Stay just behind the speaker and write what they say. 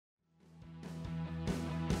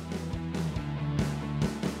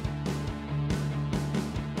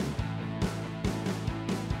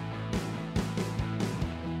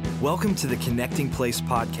Welcome to the Connecting Place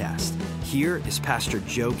podcast. Here is Pastor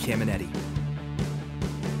Joe Caminetti.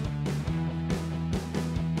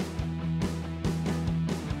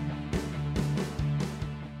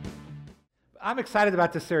 I'm excited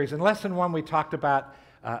about this series. In Lesson 1, we talked about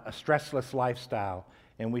a stressless lifestyle,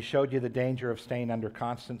 and we showed you the danger of staying under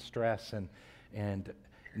constant stress. And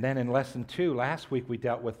then in Lesson 2, last week, we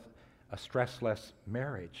dealt with a stressless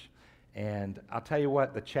marriage. And I'll tell you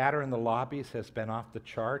what, the chatter in the lobbies has been off the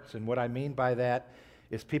charts. And what I mean by that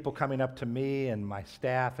is people coming up to me and my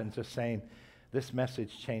staff and just saying, this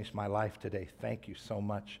message changed my life today. Thank you so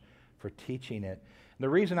much for teaching it. And the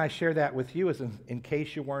reason I share that with you is in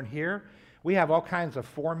case you weren't here, we have all kinds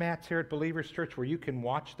of formats here at Believers Church where you can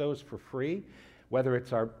watch those for free, whether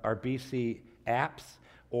it's our BC apps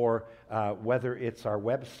or whether it's our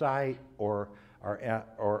website or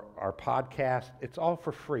our podcast. It's all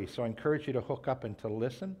for free, so I encourage you to hook up and to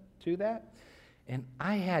listen to that. And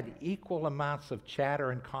I had equal amounts of chatter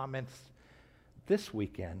and comments this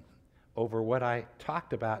weekend over what I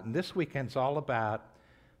talked about, and this weekend's all about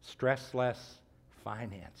stressless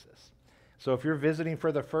finances. So if you're visiting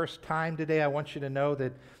for the first time today, I want you to know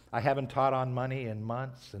that I haven't taught on money in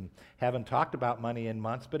months and haven't talked about money in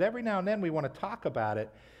months, but every now and then we want to talk about it.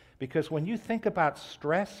 Because when you think about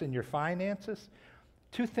stress in your finances,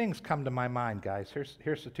 two things come to my mind, guys.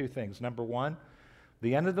 Here's the two things. Number one,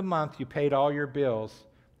 the end of the month, you paid all your bills,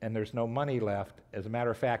 and there's no money left. As a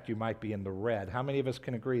matter of fact, you might be in the red. How many of us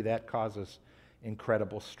can agree that causes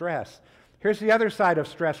incredible stress? Here's the other side of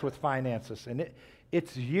stress with finances, and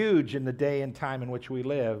it's huge in the day and time in which we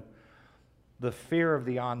live. The fear of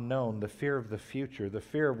the unknown, the fear of the future, the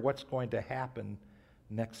fear of what's going to happen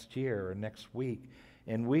next year or next week.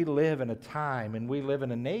 And we live in a time and we live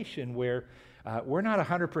in a nation where we're not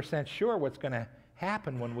 100% sure what's going to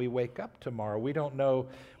happen when we wake up tomorrow. We don't know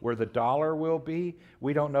where the dollar will be.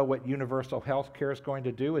 We don't know what universal health care is going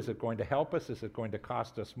to do. Is it going to help us? Is it going to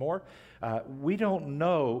cost us more? We don't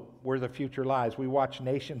know where the future lies. We watch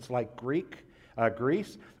nations like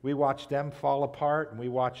Greece. We watch them fall apart, and we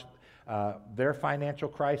watch their financial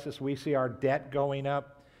crisis. We see our debt going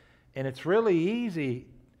up, and it's really easy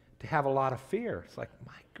to have a lot of fear. It's like,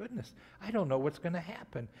 my goodness, I don't know what's going to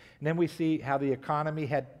happen. And then we see how the economy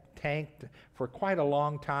had tanked for quite a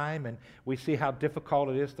long time, and we see how difficult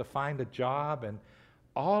it is to find a job, and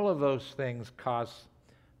all of those things cause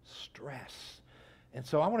stress. And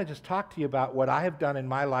so I want to just talk to you about what I have done in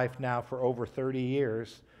my life now for over 30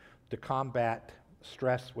 years to combat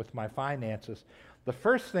stress with my finances. The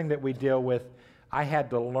first thing that we deal with, I had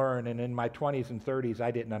to learn, and in my 20s and 30s,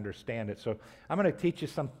 I didn't understand it. So I'm going to teach you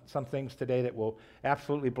some things today that will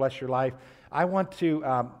absolutely bless your life. I want to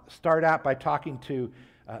start out by talking to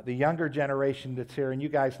the younger generation that's here, and you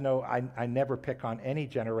guys know I never pick on any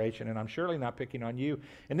generation, and I'm surely not picking on you.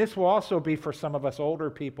 And this will also be for some of us older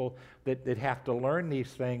people that have to learn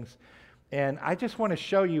these things. And I just want to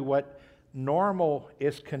show you what normal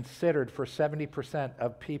is considered for 70%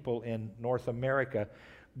 of people in North America.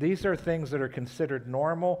 These are things that are considered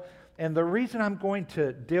normal. And the reason I'm going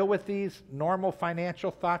to deal with these normal financial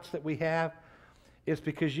thoughts that we have is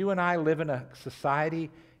because you and I live in a society,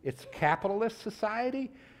 it's capitalist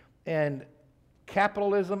society. And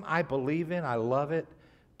capitalism, I believe in, I love it.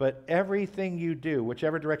 But everything you do,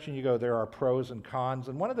 whichever direction you go, there are pros and cons.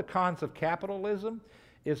 And one of the cons of capitalism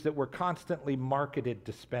is that we're constantly marketed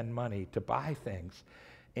to spend money, to buy things.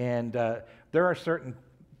 And there are certain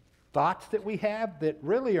thoughts that we have that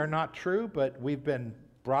really are not true, but we've been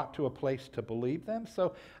brought to a place to believe them.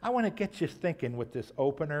 So I want to get you thinking with this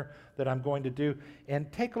opener that I'm going to do. And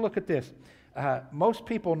take a look at this. Most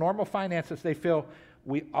people, normal finances, they feel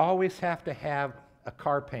we always have to have a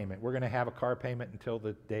car payment. We're going to have a car payment until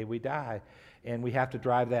the day we die. And we have to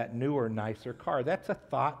drive that newer, nicer car. That's a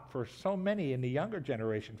thought for so many in the younger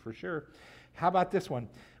generation, for sure. How about this one?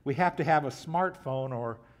 We have to have a smartphone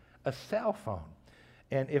or a cell phone.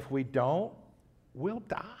 And if we don't, we'll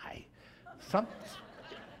die.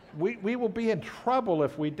 We will be in trouble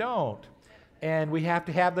if we don't. And we have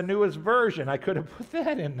to have the newest version. I could have put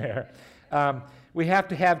that in there. We have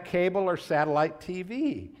to have cable or satellite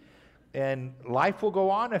TV. And life will go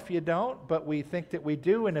on if you don't, but we think that we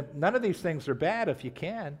do. And none of these things are bad if you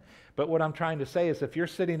can. But what I'm trying to say is if you're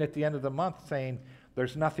sitting at the end of the month saying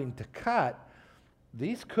there's nothing to cut,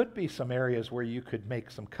 these could be some areas where you could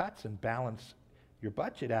make some cuts and balance your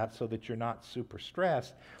budget out so that you're not super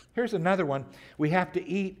stressed. Here's another one. We have to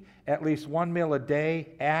eat at least one meal a day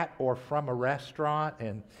at or from a restaurant.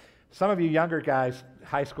 And some of you younger guys,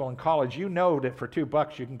 high school and college, you know that for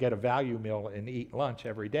 $2 you can get a value meal and eat lunch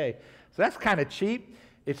every day. So that's kind of cheap.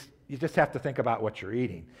 you just have to think about what you're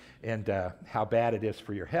eating and how bad it is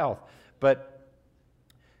for your health. But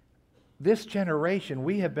this generation,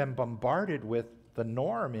 we have been bombarded with the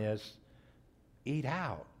norm is eat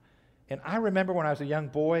out. And I remember when I was a young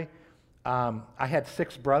boy, I had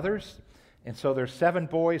 6 brothers, and so there's 7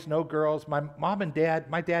 boys, no girls. My mom and dad,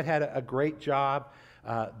 my dad had a great job.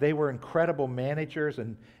 They were incredible managers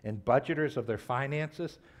and budgeters of their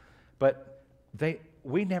finances, but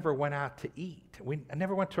we never went out to eat. I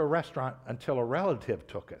never went to a restaurant until a relative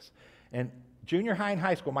took us. And junior high and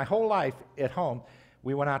high school, my whole life at home,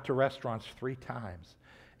 we went out to restaurants 3 times.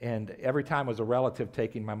 And every time was a relative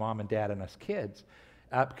taking my mom and dad and us kids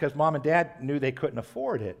because mom and dad knew they couldn't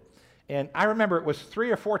afford it. And I remember it was 3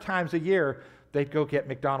 or 4 times a year they'd go get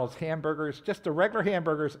McDonald's hamburgers, just the regular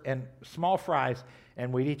hamburgers and small fries,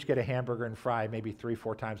 and we'd each get a hamburger and fry maybe 3 or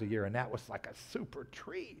 4 times a year, and that was like a super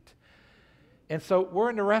treat. And so we're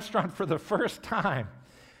in the restaurant for the first time,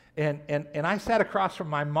 and I sat across from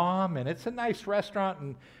my mom, and it's a nice restaurant,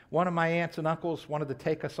 and one of my aunts and uncles wanted to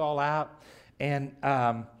take us all out, and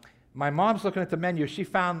my mom's looking at the menu. She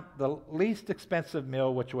found the least expensive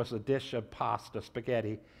meal, which was a dish of pasta,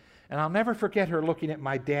 spaghetti, and I'll never forget her looking at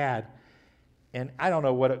my dad, and I don't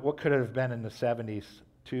know what could it have been in the 70s,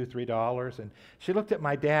 $2, $3, and she looked at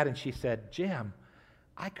my dad and she said, "Jim,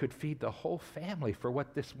 I could feed the whole family for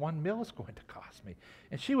what this one meal is going to cost me."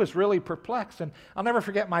 And she was really perplexed, and I'll never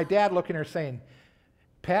forget my dad looking at her saying,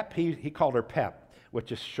 "Pep," he called her Pep,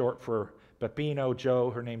 which is short for Pepino,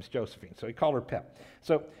 Joe, her name's Josephine, so he called her Pep.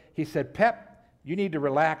 So he said, "Pep, you need to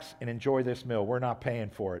relax and enjoy this meal. We're not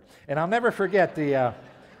paying for it." And I'll never forget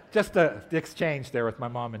just the exchange there with my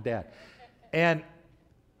mom and dad. And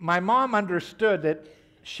my mom understood that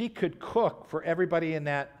she could cook for everybody on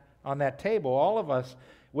that table, all of us,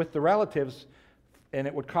 with the relatives, and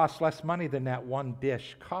it would cost less money than that one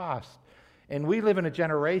dish cost. And we live in a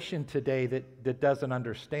generation today that doesn't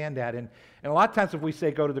understand that. And a lot of times if we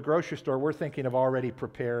say go to the grocery store, we're thinking of already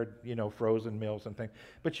prepared, frozen meals and things.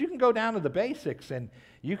 But you can go down to the basics and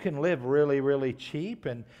you can live really, really cheap.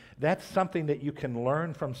 And that's something that you can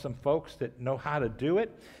learn from some folks that know how to do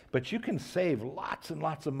it. But you can save lots and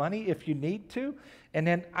lots of money if you need to. And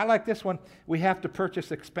then I like this one. We have to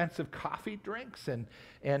purchase expensive coffee drinks and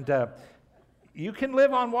you can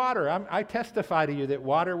live on water. I testify to you that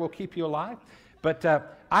water will keep you alive. But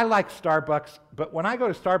I like Starbucks. But when I go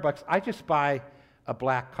to Starbucks, I just buy a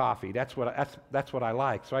black coffee. That's what I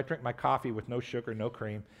like. So I drink my coffee with no sugar, no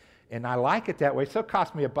cream, and I like it that way. So it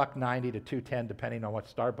costs me $1.90 to $2.10 depending on what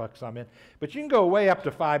Starbucks I'm in. But you can go way up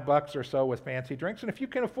to $5 or so with fancy drinks, and if you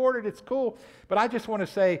can afford it, it's cool. But I just want to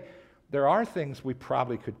say there are things we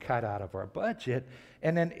probably could cut out of our budget.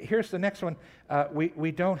 And then here's the next one: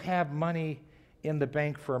 we don't have money in the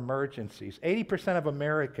bank for emergencies. 80% of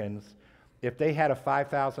Americans, if they had a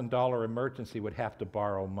 $5,000 emergency, would have to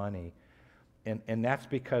borrow money. And that's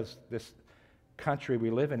because this country we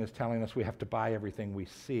live in is telling us we have to buy everything we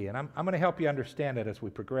see. And I'm going to help you understand it as we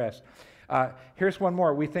progress. Here's one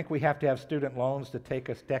more. We think we have to have student loans that take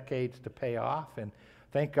us decades to pay off, and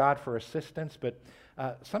thank God for assistance. But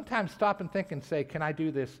sometimes stop and think and say, can I do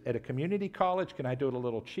this at a community college? Can I do it a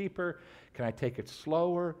little cheaper? Can I take it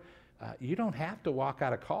slower? You don't have to walk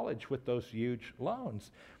out of college with those huge loans.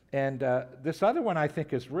 And this other one I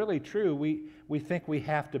think is really true. We think we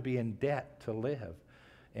have to be in debt to live,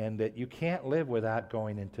 and that you can't live without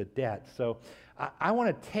going into debt. So I want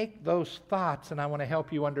to take those thoughts and I want to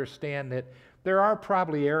help you understand that there are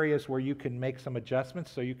probably areas where you can make some adjustments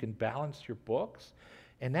so you can balance your books,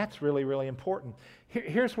 and that's really, really important.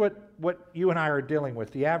 Here's what you and I are dealing with.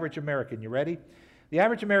 The average American, you ready? The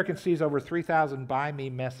average American sees over 3,000 buy me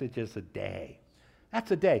messages a day. That's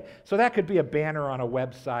a day. So that could be a banner on a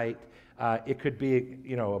website. It could be,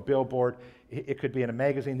 a billboard. It could be in a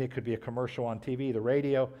magazine. It could be a commercial on TV, the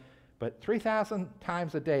radio. But 3,000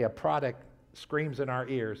 times a day, a product screams in our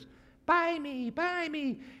ears, "Buy me, buy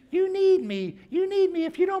me. You need me. You need me.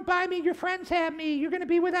 If you don't buy me, your friends have me. You're going to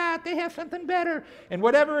be without. They have something better." And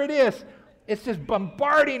whatever it is, it's just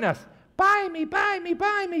bombarding us. Buy me, buy me,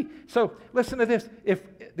 buy me. So listen to this. If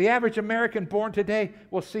the average American born today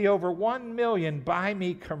will see over 1 million buy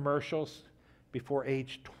me commercials before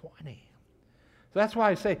age 20. So that's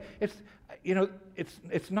why I say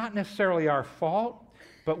it's not necessarily our fault,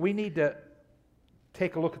 but we need to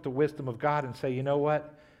take a look at the wisdom of God and say, you know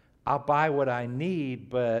what? I'll buy what I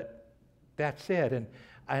need, but that's it.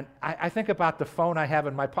 And I think about the phone I have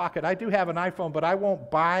in my pocket. I do have an iPhone, but I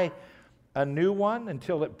won't buy a new one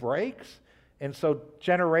until it breaks. And so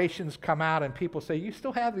generations come out and people say, "You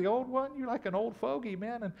still have the old one? You're like an old fogey,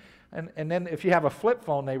 man." And then if you have a flip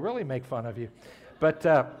phone, they really make fun of you. But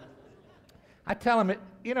I tell them,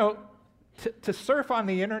 to surf on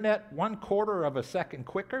the internet 1/4 of a second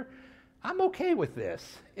quicker, I'm okay with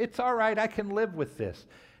this. It's all right, I can live with this.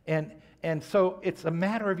 And so it's a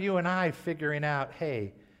matter of you and I figuring out,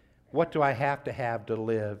 hey, what do I have to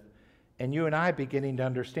live? And you and I beginning to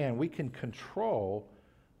understand we can control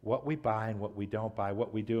what we buy and what we don't buy,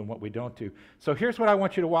 what we do and what we don't do. So here's what I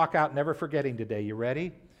want you to walk out never forgetting today. You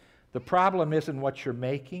ready? The problem isn't what you're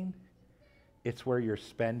making, it's where you're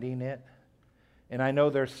spending it. And I know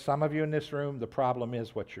there's some of you in this room, the problem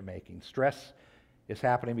is what you're making. Stress is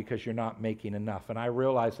happening because you're not making enough. And I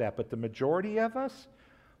realize that. But the majority of us,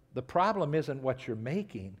 the problem isn't what you're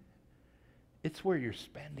making, it's where you're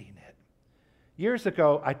spending it. Years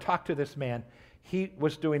ago, I talked to this man. He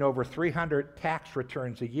was doing over 300 tax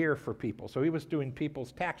returns a year for people. So he was doing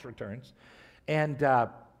people's tax returns. And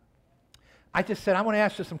I just said, I want to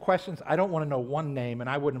ask you some questions. I don't want to know one name, and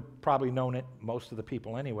I wouldn't probably known it, most of the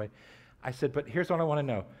people anyway. I said, but here's what I want to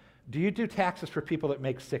know. Do you do taxes for people that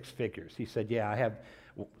make 6 figures? He said, yeah, I have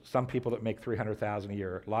some people that make $300,000 a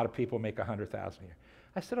year. A lot of people make $100,000 a year.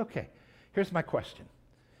 I said, okay, here's my question.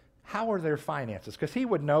 How are their finances? Because he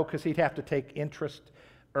would know, because he'd have to take interest,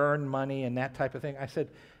 earn money, and that type of thing. I said,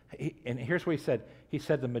 and here's what he said. He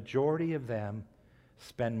said the majority of them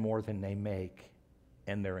spend more than they make,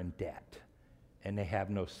 and they're in debt, and they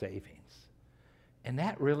have no savings. And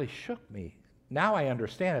that really shook me. Now I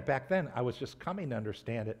understand it. Back then, I was just coming to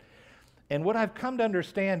understand it. And what I've come to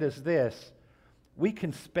understand is this. We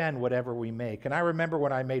can spend whatever we make. And I remember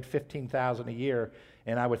when I made $15,000 a year,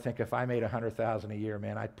 and I would think if I made $100,000 a year,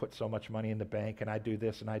 man, I'd put so much money in the bank, and I'd do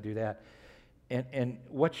this and I'd do that. And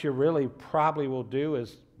what you really probably will do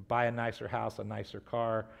is buy a nicer house, a nicer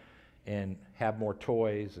car, and have more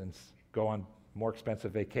toys and go on more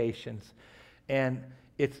expensive vacations. And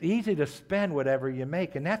it's easy to spend whatever you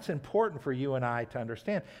make, and that's important for you and I to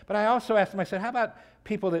understand. But I also asked him, I said, how about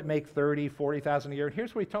people that make $30,000, $40,000 a year? And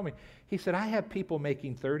here's what he told me. He said, I have people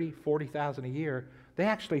making $30,000, $40,000 a year. They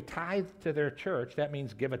actually tithe to their church. That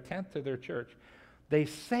means give a tenth to their church. They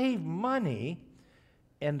save money,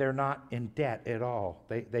 and they're not in debt at all.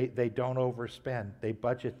 They don't overspend. They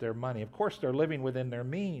budget their money. Of course, they're living within their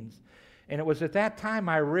means. And it was at that time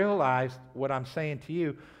I realized what I'm saying to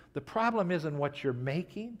you. The problem isn't what you're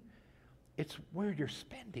making, it's where you're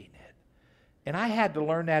spending it. And I had to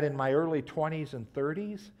learn that in my early 20s and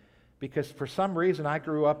 30s because for some reason I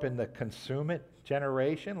grew up in the consume it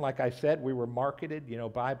generation. Like I said, we were marketed,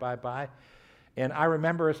 buy. And I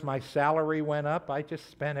remember as my salary went up, I just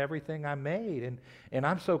spent everything I made. And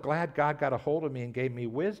I'm so glad God got a hold of me and gave me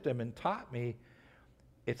wisdom and taught me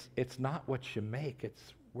it's not what you make,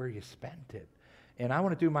 it's where you spend it. And I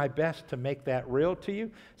want to do my best to make that real to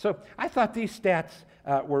you. So I thought these stats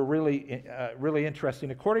were really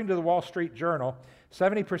interesting. According to the Wall Street Journal,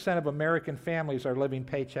 70% of American families are living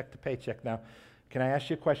paycheck to paycheck. Now, can I ask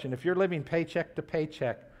you a question? If you're living paycheck to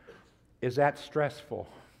paycheck, is that stressful?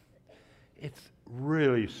 It's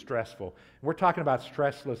really stressful. We're talking about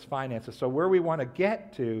stressless finances. So where we want to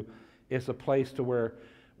get to is a place to where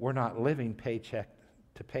we're not living paycheck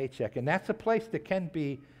to paycheck. And that's a place that can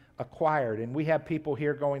be acquired. And we have people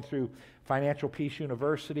here going through Financial Peace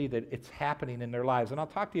University that it's happening in their lives. And I'll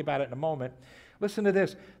talk to you about it in a moment. Listen to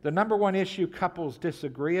this. The number one issue couples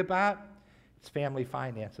disagree about is family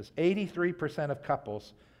finances. 83% of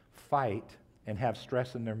couples fight and have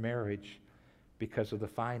stress in their marriage because of the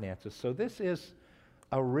finances. So this is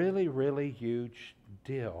a really, really huge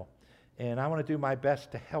deal. And I want to do my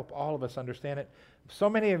best to help all of us understand it. So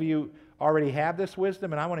many of you already have this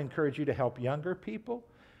wisdom, and I want to encourage you to help younger people.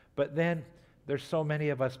 But then there's so many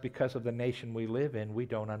of us, because of the nation we live in, we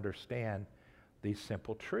don't understand these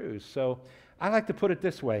simple truths. So I like to put it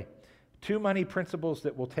this way. 2 money principles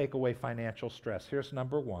that will take away financial stress. Here's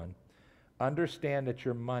number 1. Understand that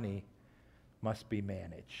your money must be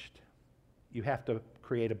managed. You have to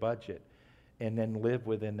create a budget and then live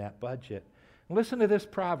within that budget. Listen to this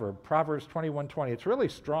proverb, Proverbs 21:20. It's really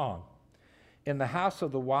strong. In the house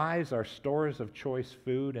of the wise are stores of choice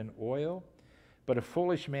food and oil, but a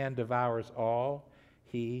foolish man devours all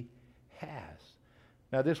he has.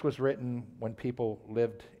 Now, this was written when people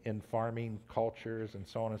lived in farming cultures and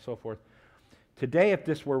so on and so forth. Today, if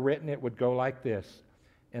this were written, it would go like this.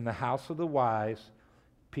 In the house of the wise,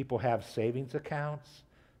 people have savings accounts,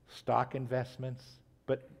 stock investments,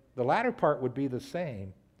 but the latter part would be the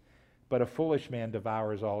same. But a foolish man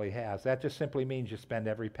devours all he has. That just simply means you spend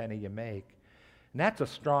every penny you make. And that's a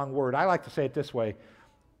strong word. I like to say it this way.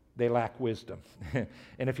 They lack wisdom.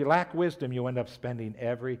 And if you lack wisdom, you end up spending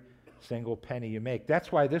every single penny you make.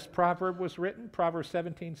 That's why this proverb was written, Proverbs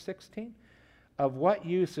 17:16. Of what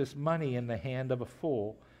use is money in the hand of a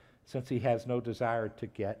fool? since he has no desire to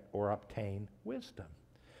get or obtain wisdom.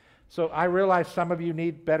 So I realize some of you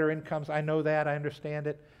need better incomes. I know that. I understand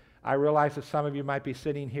it. I realize that some of you might be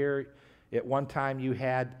sitting here. At one time you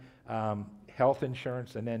had health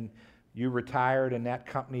insurance, and then you retired and that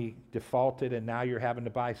company defaulted, and now you're having to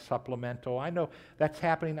buy supplemental. I know that's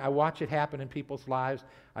happening. I watch it happen in people's lives.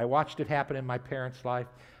 I watched it happen in my parents' life.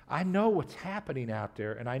 I know what's happening out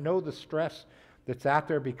there, and I know the stress that's out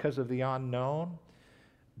there because of the unknown.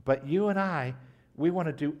 But you and I, we want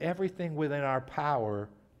to do everything within our power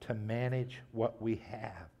to manage what we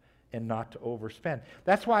have and not to overspend.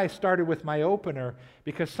 That's why I started with my opener,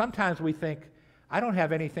 because sometimes we think, I don't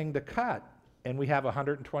have anything to cut, and we have a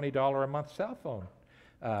 $120 a month cell phone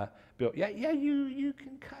bill. Yeah, you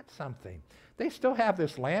can cut something. They still have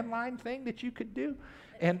this landline thing that you could do,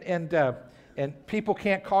 and people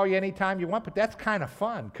can't call you anytime you want, but that's kind of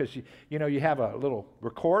fun because you have a little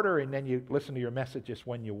recorder and then you listen to your messages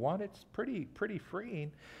when you want. It's pretty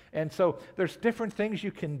freeing. And so there's different things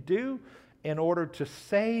you can do in order to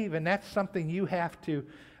save, and that's something you have to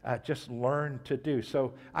just learn to do.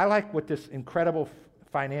 So I like what this incredible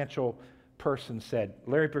financial person said.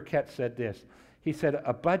 Larry Burkett said this. He said,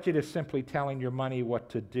 a budget is simply telling your money what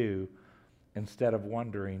to do instead of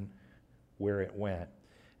wondering where it went.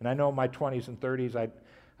 And I know in my 20s and 30s,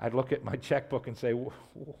 I'd look at my checkbook and say,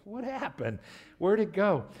 what happened? Where'd it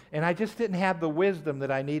go? And I just didn't have the wisdom that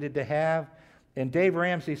I needed to have. And Dave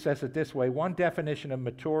Ramsey says it this way: one definition of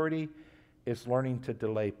maturity is learning to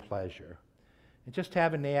delay pleasure. And just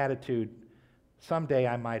having the attitude, someday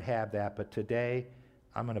I might have that, but today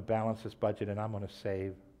I'm going to balance this budget and I'm going to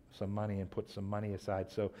save some money and put some money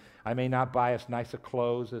aside. So I may not buy as nice a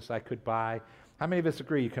clothes as I could buy. How many of us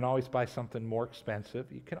agree you can always buy something more expensive?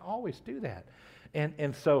 You can always do that.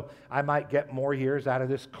 And so I might get more years out of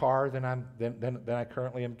this car than I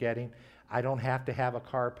currently am getting. I don't have to have a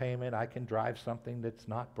car payment. I can drive something that's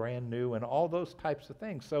not brand new and all those types of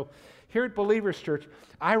things. So here at Believers Church,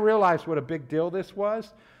 I realized what a big deal this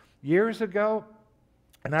was years ago,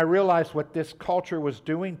 and I realized what this culture was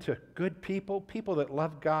doing to good people, people that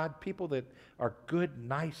love God, people that are good,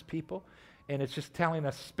 nice people. And it's just telling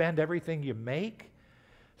us, spend everything you make.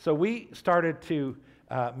 So we started to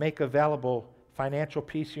make available Financial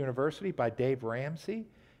Peace University by Dave Ramsey.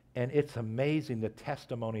 And it's amazing the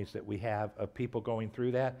testimonies that we have of people going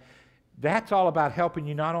through that. That's all about helping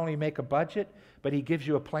you not only make a budget, but he gives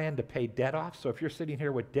you a plan to pay debt off. So if you're sitting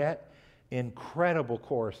here with debt, incredible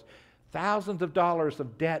course. Thousands of dollars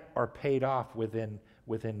of debt are paid off within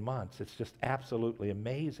months. It's just absolutely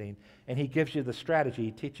amazing. And he gives you the strategy.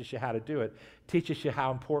 He teaches you how to do it, teaches you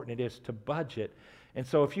how important it is to budget. And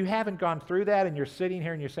so if you haven't gone through that and you're sitting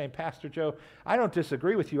here and you're saying, Pastor Joe, I don't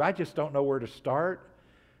disagree with you, I just don't know where to start,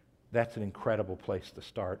 that's an incredible place to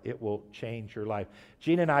start. It will change your life.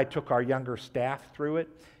 Gina and I took our younger staff through it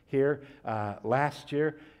here last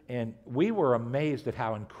year, and we were amazed at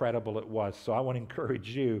how incredible it was. So I want to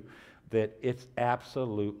encourage you that it's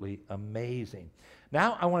absolutely amazing.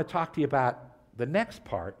 Now I want to talk to you about the next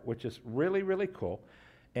part, which is really, really cool,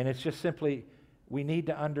 and it's just simply we need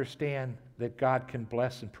to understand that God can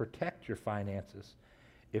bless and protect your finances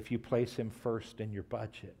if you place him first in your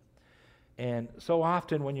budget. And so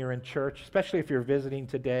often when you're in church, especially if you're visiting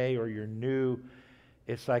today or you're new,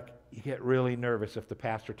 it's like you get really nervous if the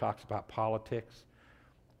pastor talks about politics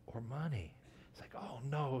or money. It's like, oh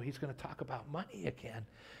no, he's going to talk about money again.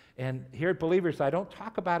 And here at Believers, I don't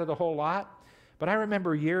talk about it a whole lot, but I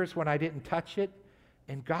remember years when I didn't touch it,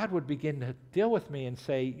 and God would begin to deal with me and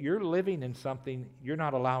say, you're living in something you're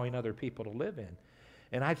not allowing other people to live in.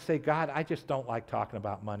 And I'd say, God, I just don't like talking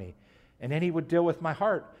about money. And then he would deal with my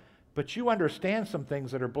heart. But you understand some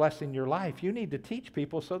things that are blessing your life. You need to teach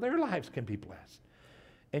people so their lives can be blessed.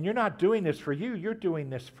 And you're not doing this for you, you're doing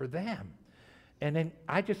this for them. And then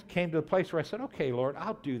I just came to the place where I said, okay, Lord,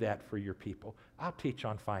 I'll do that for your people. I'll teach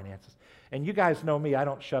on finances. And you guys know me, I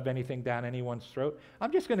don't shove anything down anyone's throat.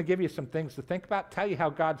 I'm just going to give you some things to think about, tell you how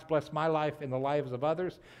God's blessed my life and the lives of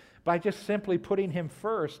others by just simply putting him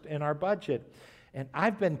first in our budget. And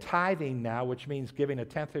I've been tithing now, which means giving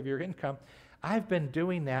 1/10 of your income. I've been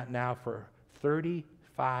doing that now for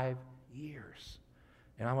 35 years.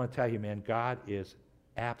 And I want to tell you, man, God is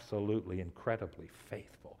absolutely incredibly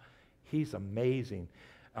faithful. He's amazing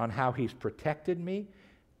on how he's protected me,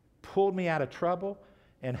 pulled me out of trouble,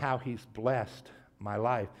 and how he's blessed my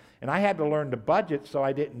life. And I had to learn to budget so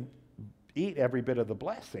I didn't eat every bit of the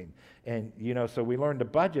blessing. And, so we learn to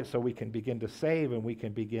budget so we can begin to save and we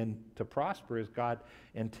can begin to prosper as God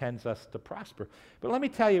intends us to prosper. But let me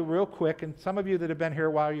tell you real quick, and some of you that have been here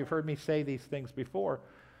a while, you've heard me say these things before.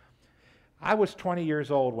 I was 20 years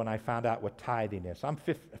old when I found out what tithing is. I'm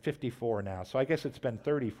 54 now, so I guess it's been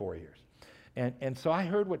 34 years. And so I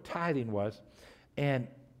heard what tithing was, and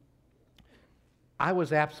I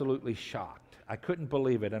was absolutely shocked. I couldn't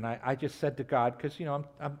believe it, and I just said to God, because, you know,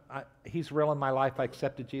 He's real in my life. I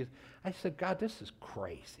accepted Jesus. I said, God, this is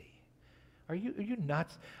crazy. Are you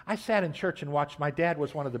nuts? I sat in church and watched. My dad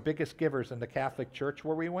was one of the biggest givers in the Catholic Church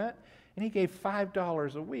where we went, and he gave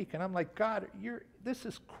 $5 a week. And I'm like, God, this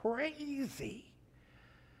is crazy.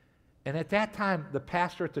 And at that time, the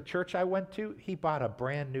pastor at the church I went to, he bought a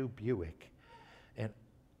brand new Buick. And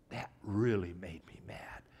that really made me mad.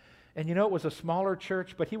 And you know, it was a smaller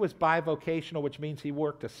church, but he was bivocational, which means he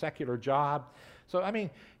worked a secular job. So, I mean,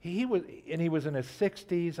 he was in his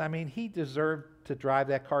 60s. I mean, he deserved to drive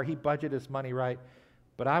that car. He budgeted his money right.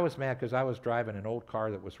 But I was mad because I was driving an old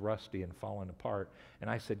car that was rusty and falling apart. And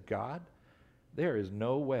I said, God, there is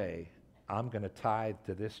no way I'm going to tithe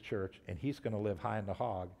to this church, and he's going to live high in the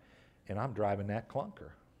hog, and I'm driving that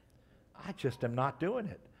clunker. I just am not doing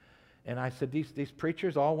it. And I said, these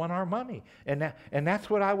preachers all want our money. And that's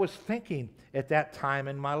what I was thinking at that time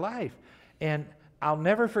in my life. And I'll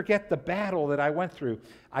never forget the battle that I went through.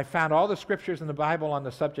 I found all the scriptures in the Bible on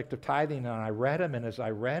the subject of tithing, and I read them, and as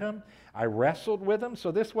I read them, I wrestled with them.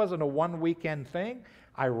 So this wasn't a one-weekend thing.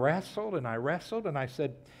 I wrestled, and I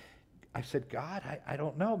said, God, I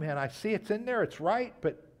don't know, man. I see it's in there, it's right,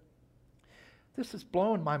 but this is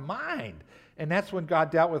blowing my mind. And that's when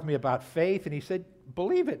God dealt with me about faith, and He said,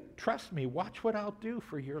 believe it, trust me, watch what I'll do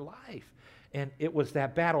for your life. And it was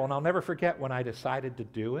that battle, and I'll never forget when I decided to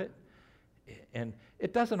do it. And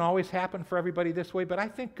it doesn't always happen for everybody this way, but I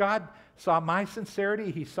think God saw my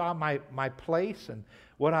sincerity. He saw my place and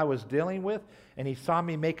what I was dealing with, and He saw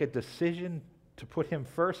me make a decision to put Him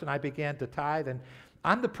first, and I began to tithe. And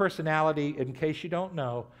I'm the personality, in case you don't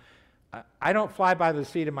know, I don't fly by the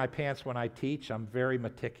seat of my pants when I teach. I'm very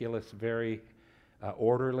meticulous, very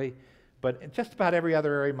orderly. But in just about every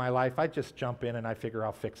other area of my life, I just jump in and I figure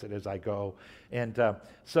I'll fix it as I go. And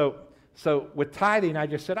so with tithing, I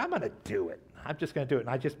just said, I'm going to do it. I'm just going to do it. And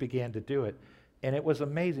I just began to do it. And it was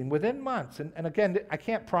amazing. Within months, and again, I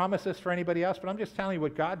can't promise this for anybody else, but I'm just telling you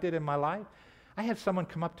what God did in my life. I had someone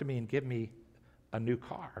come up to me and give me a new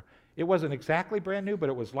car. It wasn't exactly brand new, but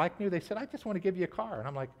it was like new. They said, I just want to give you a car. And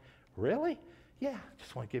I'm like, really? Yeah, I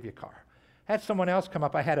just want to give you a car. I had someone else come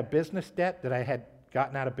up. I had a business debt that I had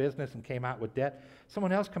gotten out of business and came out with debt.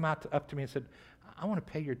 Someone else come up to me and said, I want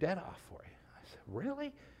to pay your debt off for you. I said,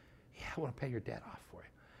 really? Yeah, I want to pay your debt off for you.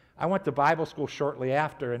 I went to Bible school shortly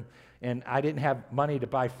after, and I didn't have money to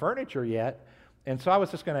buy furniture yet, and so I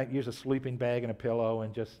was just going to use a sleeping bag and a pillow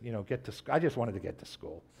and just, get to school. I just wanted to get to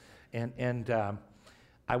school. And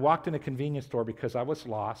I walked in a convenience store because I was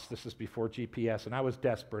lost. This is before GPS, and I was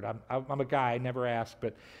desperate. I'm a guy, I never asked,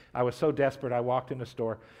 but I was so desperate, I walked in the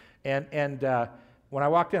store. And when I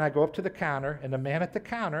walked in, I go up to the counter, and the man at the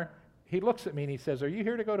counter, he looks at me and he says, are you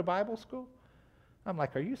here to go to Bible school? I'm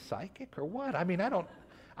like, are you psychic or what? I mean,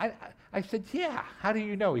 I said, yeah. How do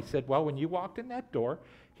you know? He said, well, when you walked in that door,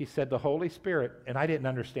 he said, the Holy Spirit, and I didn't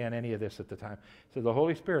understand any of this at the time. He said, the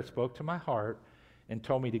Holy Spirit spoke to my heart and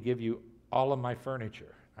told me to give you all of my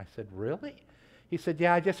furniture. I said, really? He said,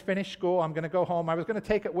 yeah, I just finished school. I'm going to go home. I was going to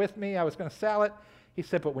take it with me. I was going to sell it. He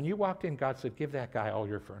said, but when you walked in, God said, give that guy all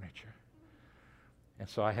your furniture. And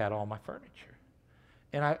so I had all my furniture.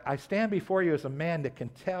 And I stand before you as a man that can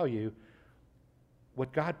tell you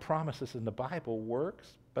what God promises in the Bible works,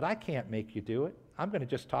 but I can't make you do it. I'm going to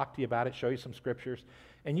just talk to you about it, show you some scriptures,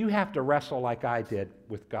 and you have to wrestle like I did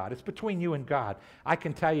with God. It's between you and God. I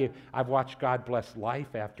can tell you, I've watched God bless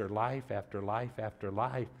life after life after life after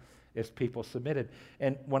life as people submitted.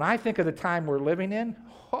 And when I think of the time we're living in,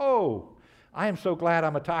 I am so glad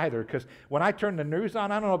I'm a tither, because when I turn the news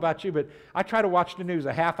on, I don't know about you, but I try to watch the news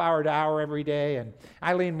a half hour to hour every day, and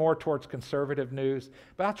I lean more towards conservative news,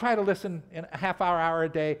 but I'll try to listen in a half hour a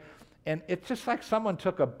day, and it's just like someone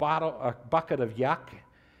took a bucket of yuck,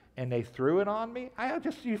 and they threw it on me.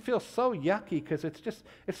 You feel so yucky, because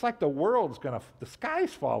it's like the world's the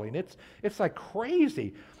sky's falling. It's like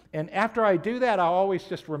crazy. And after I do that, I'll always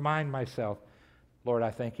just remind myself, Lord,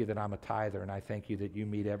 I thank you that I'm a tither, and I thank you that you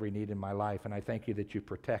meet every need in my life, and I thank you that you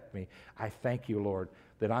protect me. I thank you, Lord,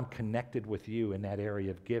 that I'm connected with you in that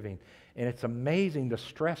area of giving. And it's amazing the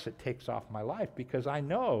stress it takes off my life, because I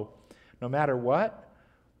know no matter what,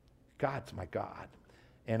 God's my God.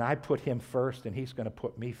 And I put him first, and he's going to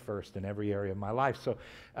put me first in every area of my life. So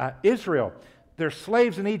Israel, they're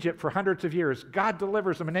slaves in Egypt for hundreds of years. God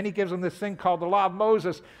delivers them, and then he gives them this thing called the Law of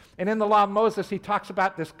Moses. And in the Law of Moses, he talks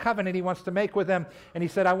about this covenant he wants to make with them. And he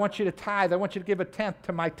said, I want you to tithe. I want you to give a tenth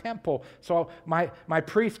to my temple so my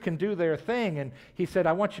priests can do their thing. And he said,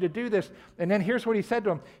 I want you to do this. And then here's what he said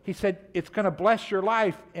to them. He said, it's going to bless your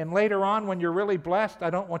life. And later on, when you're really blessed, I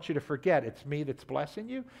don't want you to forget it's me that's blessing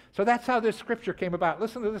you. So that's how this scripture came about.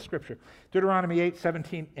 Listen to this scripture, Deuteronomy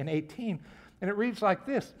 8:17 and 18. And it reads like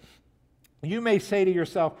this. You may say to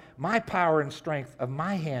yourself, my power and strength of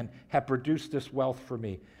my hand have produced this wealth for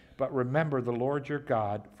me. But remember the Lord your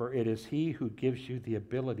God, for it is he who gives you the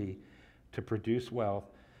ability to produce wealth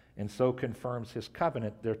and so confirms his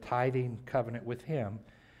covenant, their tithing covenant with him,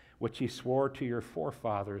 which he swore to your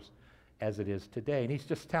forefathers as it is today. And he's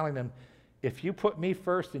just telling them, if you put me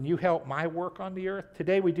first and you help my work on the earth,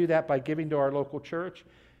 today we do that by giving to our local church.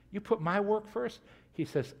 You put my work first, he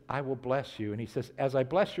says, I will bless you. And he says, as I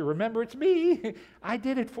bless you, remember it's me. I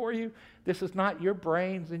did it for you. This is not your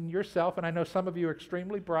brains and yourself. And I know some of you are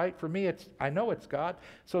extremely bright. For me, I know it's God.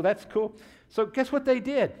 So that's cool. So guess what they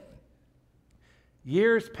did?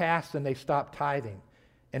 Years passed and they stopped tithing.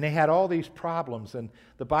 And they had all these problems. And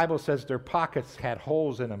the Bible says their pockets had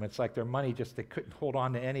holes in them. It's like their money just, they couldn't hold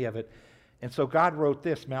on to any of it. And so God wrote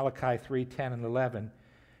this, Malachi 3:10 and 11.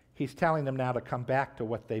 He's telling them now to come back to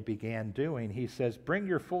what they began doing. He says, bring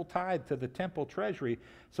your full tithe to the temple treasury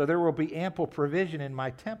so there will be ample provision in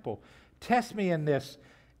my temple. Test me in this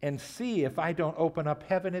and see if I don't open up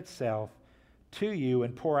heaven itself to you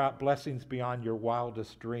and pour out blessings beyond your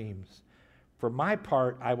wildest dreams. For my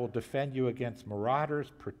part, I will defend you against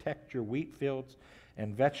marauders, protect your wheat fields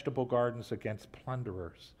and vegetable gardens against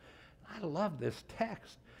plunderers. I love this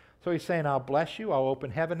text. So he's saying, I'll bless you, I'll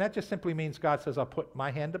open heaven. That just simply means God says, I'll put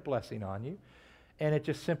my hand of blessing on you. And it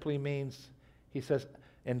just simply means, he says,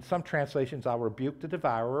 in some translations, I'll rebuke the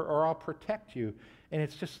devourer or I'll protect you. And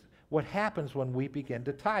it's just what happens when we begin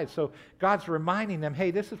to tithe. So God's reminding them,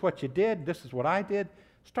 hey, this is what you did, this is what I did.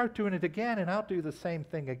 Start doing it again, and I'll do the same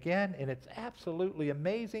thing again. And it's absolutely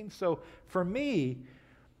amazing. So for me,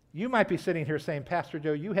 you might be sitting here saying, Pastor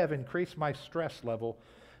Joe, you have increased my stress level.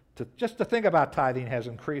 Just to think about tithing has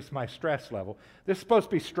increased my stress level. This is supposed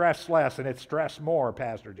to be stress less, and it's stress more,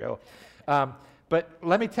 Pastor Joe. But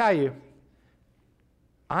let me tell you,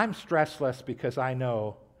 I'm stressless because I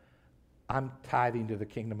know I'm tithing to the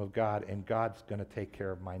kingdom of God, and God's going to take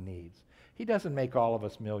care of my needs. He doesn't make all of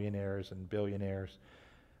us millionaires and billionaires,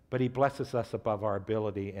 but he blesses us above our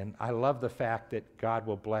ability. And I love the fact that God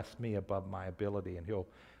will bless me above my ability, and he'll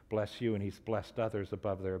bless you, and he's blessed others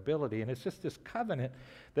above their ability. And it's just this covenant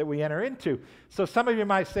that we enter into. So some of you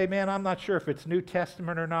might say, man, I'm not sure if it's New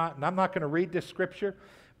Testament or not, and I'm not going to read this scripture,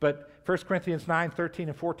 but 1 Corinthians 9:13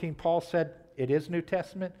 and 14, Paul said it is New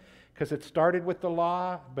Testament because it started with the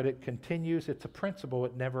law, but it continues. It's a principle.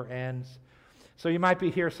 It never ends. So you might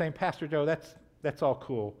be here saying, Pastor Joe, that's all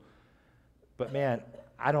cool, but man,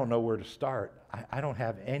 I don't know where to start. I don't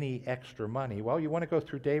have any extra money. Well, you want to go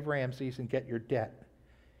through Dave Ramsey's and get your debt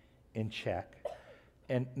in check.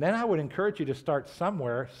 And then I would encourage you to start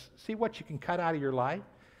somewhere, see what you can cut out of your life,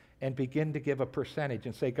 and begin to give a percentage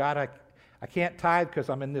and say, God, I can't tithe because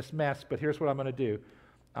I'm in this mess, but here's what I'm going to do.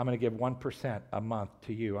 I'm going to give 1% a month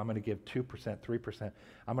to you. I'm going to give 2%, 3%.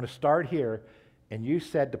 I'm going to start here, and you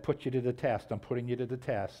said to put you to the test. I'm putting you to the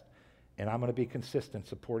test, and I'm going to be consistent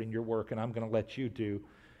supporting your work, and I'm going to let you do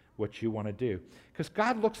what you want to do. Because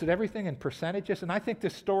God looks at everything in percentages, and I think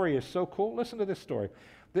this story is so cool. Listen to this story.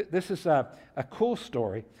 This is a cool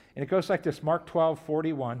story, and it goes like this, Mark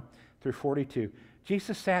 12:41 through 42.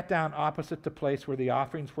 Jesus sat down opposite the place where the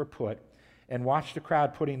offerings were put and watched the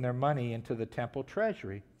crowd putting their money into the temple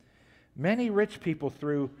treasury. Many rich people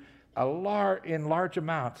threw in large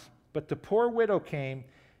amounts, but the poor widow came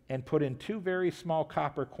and put in 2 very small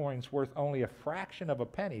copper coins worth only a fraction of a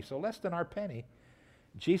penny, so less than our penny.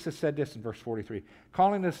 Jesus said this in verse 43.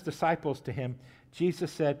 Calling his disciples to him,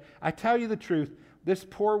 Jesus said, I tell you the truth, this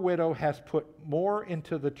poor widow has put more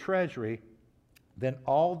into the treasury than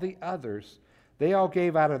all the others. They all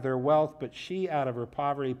gave out of their wealth, but she out of her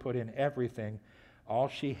poverty put in everything, all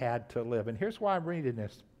she had to live. And here's why I'm reading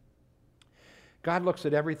this. God looks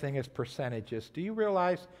at everything as percentages. Do you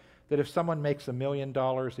realize that if someone makes $1 million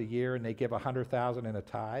a year and they give $100,000 in a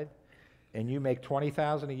tithe, and you make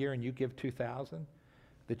 $20,000 a year and you give $2,000,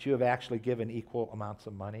 that you have actually given equal amounts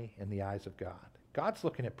of money in the eyes of God? God's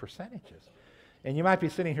looking at percentages. And you might be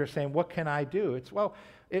sitting here saying, what can I do?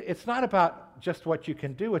 It's not about just what you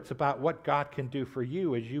can do. It's about what God can do for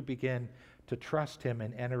you as you begin to trust him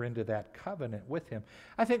and enter into that covenant with him.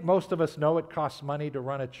 I think most of us know it costs money to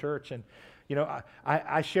run a church, and You know,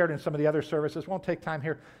 I shared in some of the other services, won't take time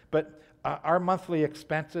here, but our monthly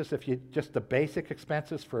expenses, if you just the basic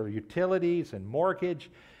expenses for utilities and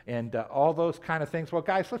mortgage and all those kind of things. Well,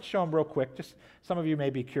 guys, let's show them real quick. Just some of you may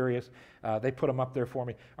be curious. They put them up there for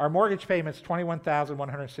me. Our mortgage payment's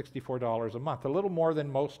 $21,164 a month, a little more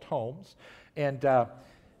than most homes. And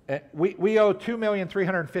we owe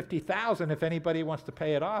 $2,350,000 if anybody wants to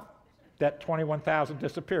pay it off. That $21,000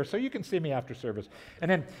 disappears. So you can see me after service.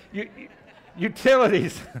 And then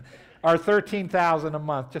utilities are $13,000 a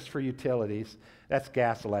month just for utilities. That's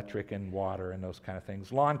gas, electric, and water and those kind of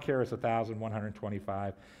things. Lawn care is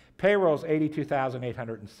 $1,125. Payroll is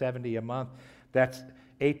 $82,870 a month. That's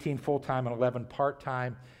 18 full-time and 11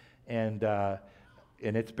 part-time, and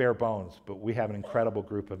it's bare bones. But we have an incredible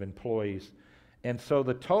group of employees, and so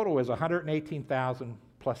the total is $118,000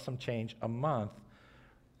 plus some change a month.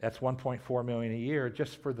 That's $1.4 million a year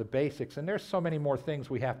just for the basics. And there's so many more things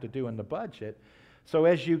we have to do in the budget. So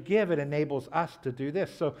as you give, it enables us to do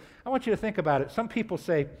this. So I want you to think about it. Some people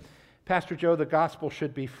say, Pastor Joe, the gospel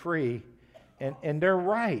should be free. And they're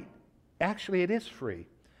right. Actually, it is free.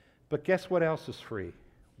 But guess what else is free?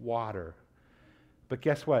 Water. But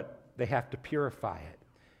guess what? They have to purify it.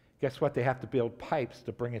 Guess what? They have to build pipes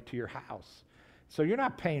to bring it to your house. So you're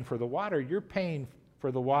not paying for the water. You're paying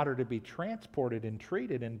for the water to be transported and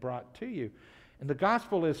treated and brought to you. And the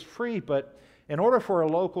gospel is free, but in order for a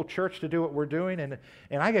local church to do what we're doing, and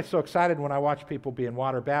I get so excited when I watch people being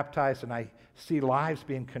water baptized and I see lives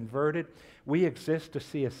being converted. We exist to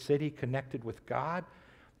see a city connected with God.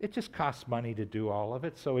 It just costs money to do all of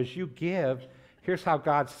it. So as you give, here's how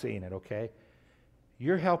God's seeing it, okay?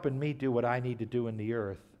 You're helping me do what I need to do in the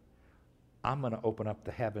earth. I'm going to open up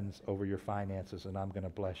the heavens over your finances, and I'm going to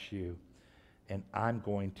bless you. And I'm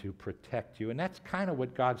going to protect you. And that's kind of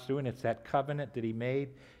what God's doing. It's that covenant that he made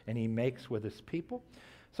and he makes with his people.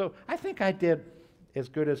 So I think I did as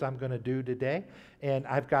good as I'm going to do today. And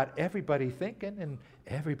I've got everybody thinking and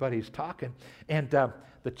everybody's talking. And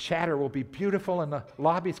the chatter will be beautiful in the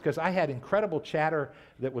lobbies because I had incredible chatter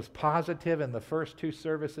that was positive in the first two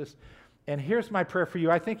services. And here's my prayer for you.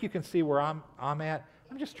 I think you can see where I'm at.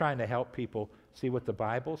 I'm just trying to help people see what the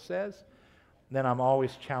Bible says. And then I'm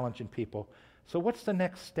always challenging people. So what's the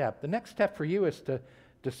next step? The next step for you is to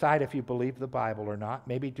decide if you believe the Bible or not.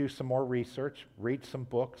 Maybe do some more research, read some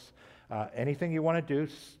books, anything you want to do,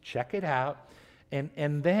 check it out.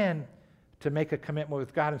 And then to make a commitment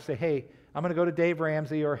with God and say, hey, I'm going to go to Dave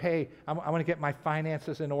Ramsey, or hey, I'm going to get my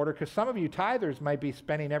finances in order. Because some of you tithers might be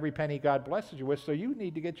spending every penny God blesses you with, so you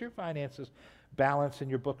need to get your finances balanced and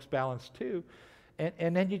your books balanced too.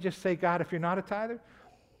 And then you just say, God, if you're not a tither,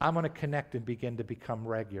 I'm going to connect and begin to become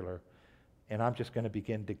regular. And I'm just going to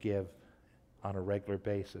begin to give on a regular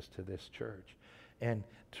basis to this church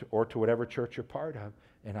or to whatever church you're part of.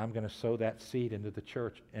 And I'm going to sow that seed into the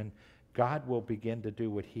church. And God will begin to do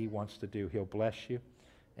what he wants to do. He'll bless you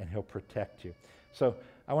and he'll protect you. So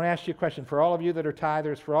I want to ask you a question. For all of you that are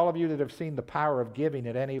tithers, for all of you that have seen the power of giving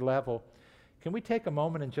at any level, can we take a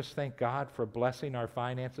moment and just thank God for blessing our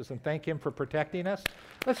finances and thank him for protecting us?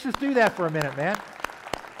 Let's just do that for a minute, man.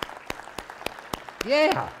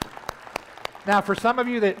 Yeah. Now, for some of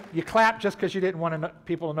you that you clap just because you didn't want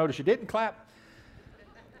people to notice you didn't clap,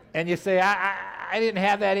 and you say, I didn't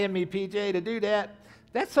have that in me, PJ, to do that,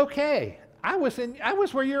 that's okay. I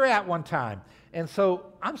was where you're at one time. And so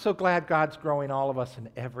I'm so glad God's growing all of us in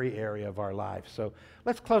every area of our life. So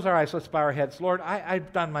let's close our eyes. Let's bow our heads. Lord,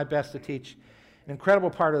 I've done my best to teach an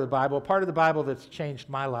incredible part of the Bible that's changed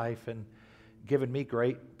my life and given me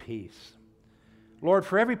great peace. Lord,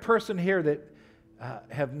 for every person here that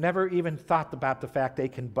have never even thought about the fact they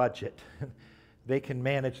can budget, they can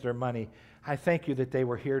manage their money, I thank you that they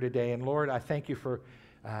were here today. And Lord, I thank you for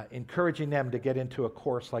encouraging them to get into a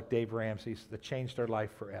course like Dave Ramsey's that changed their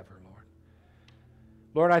life forever, Lord.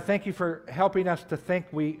 Lord, I thank you for helping us to think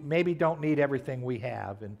we maybe don't need everything we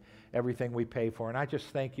have and everything we pay for. And I just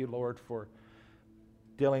thank you, Lord, for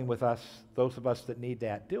dealing with us, those of us that need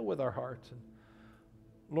that. Deal with our hearts. And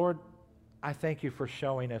Lord, I thank you for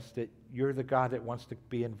showing us that you're the God that wants to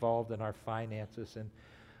be involved in our finances. And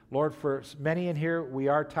Lord, for many in here, we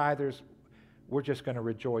are tithers. We're just going to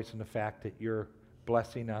rejoice in the fact that you're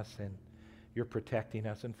blessing us and you're protecting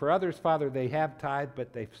us. And for others, Father, they have tithed,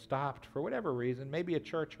 but they've stopped for whatever reason. Maybe a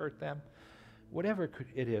church hurt them. Whatever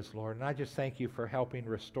it is, Lord. And I just thank you for helping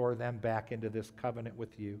restore them back into this covenant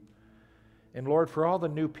with you. And Lord, for all the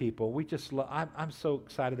new people, I'm so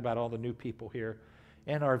excited about all the new people here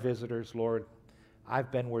and our visitors, Lord.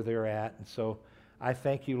 I've been where they're at, and so I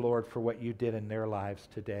thank you, Lord, for what you did in their lives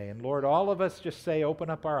today. And Lord, all of us just say, open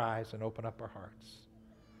up our eyes and open up our hearts.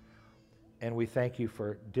 And we thank you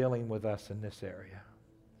for dealing with us in this area.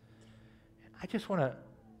 I just want to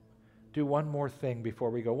do one more thing before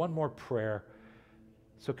we go, one more prayer.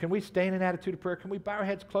 So can we stay in an attitude of prayer? Can we bow our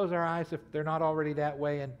heads, close our eyes if they're not already that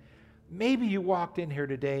way? And maybe you walked in here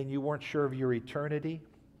today and you weren't sure of your eternity.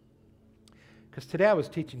 Because today I was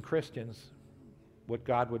teaching Christians what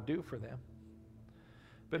God would do for them.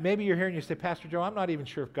 But maybe you're here and you say, Pastor Joe, I'm not even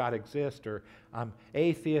sure if God exists, or I'm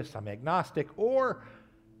atheist, I'm agnostic, or,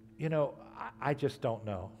 I just don't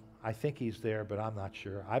know. I think he's there, but I'm not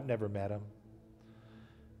sure. I've never met him.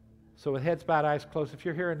 So with heads bowed, eyes closed, if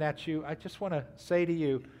you're here and that's you, I just want to say to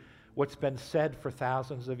you what's been said for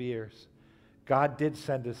thousands of years. God did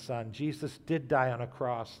send his son. Jesus did die on a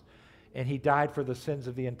cross, and he died for the sins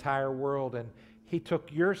of the entire world, and he took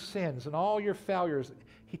your sins and all your failures.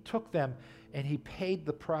 He took them, and he paid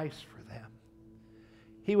the price for them.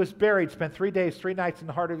 He was buried, spent 3 days, 3 nights in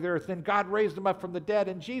the heart of the earth. Then God raised him up from the dead,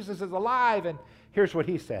 and Jesus is alive. And here's what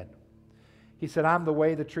he said. He said, I'm the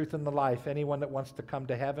way, the truth, and the life. Anyone that wants to come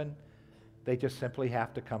to heaven, they just simply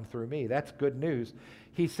have to come through me. That's good news.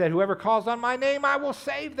 He said, whoever calls on my name, I will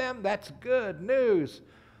save them. That's good news.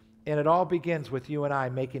 And it all begins with you and I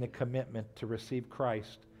making a commitment to receive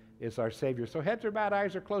Christ as our Savior. So heads are bowed,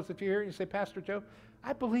 eyes are closed. If you're here and you say, Pastor Joe,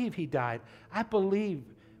 I believe he died. I believe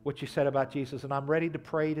what you said about Jesus, and I'm ready to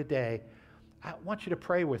pray today. I want you to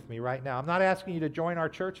pray with me right now. I'm not asking you to join our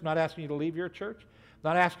church. I'm not asking you to leave your church.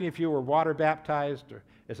 I'm not asking you if you were water baptized or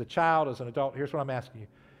as a child, as an adult. Here's what I'm asking you.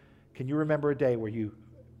 Can you remember a day where you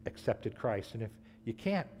accepted Christ? And if you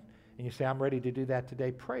can't, and you say, I'm ready to do that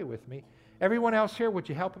today, pray with me. Everyone else here, would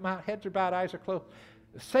you help them out? Heads are bowed, eyes are closed.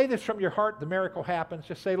 Say this from your heart. The miracle happens.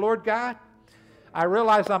 Just say, Lord God, I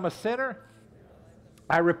realize I'm a sinner.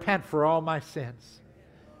 I repent for all my sins.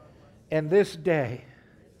 And this day,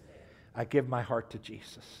 I give my heart to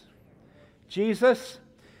Jesus. Jesus,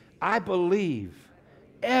 I believe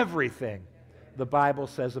everything the Bible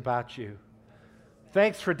says about you.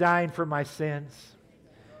 Thanks for dying for my sins.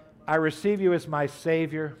 I receive you as my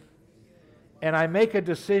Savior, and I make a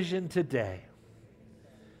decision today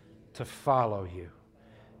to follow you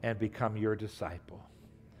and become your disciple.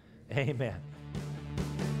 Amen.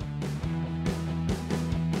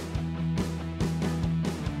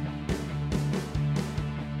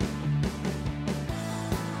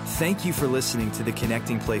 Thank you for listening to the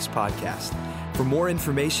Connecting Place podcast. For more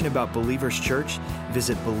information about Believers Church,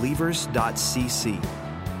 visit believers.cc.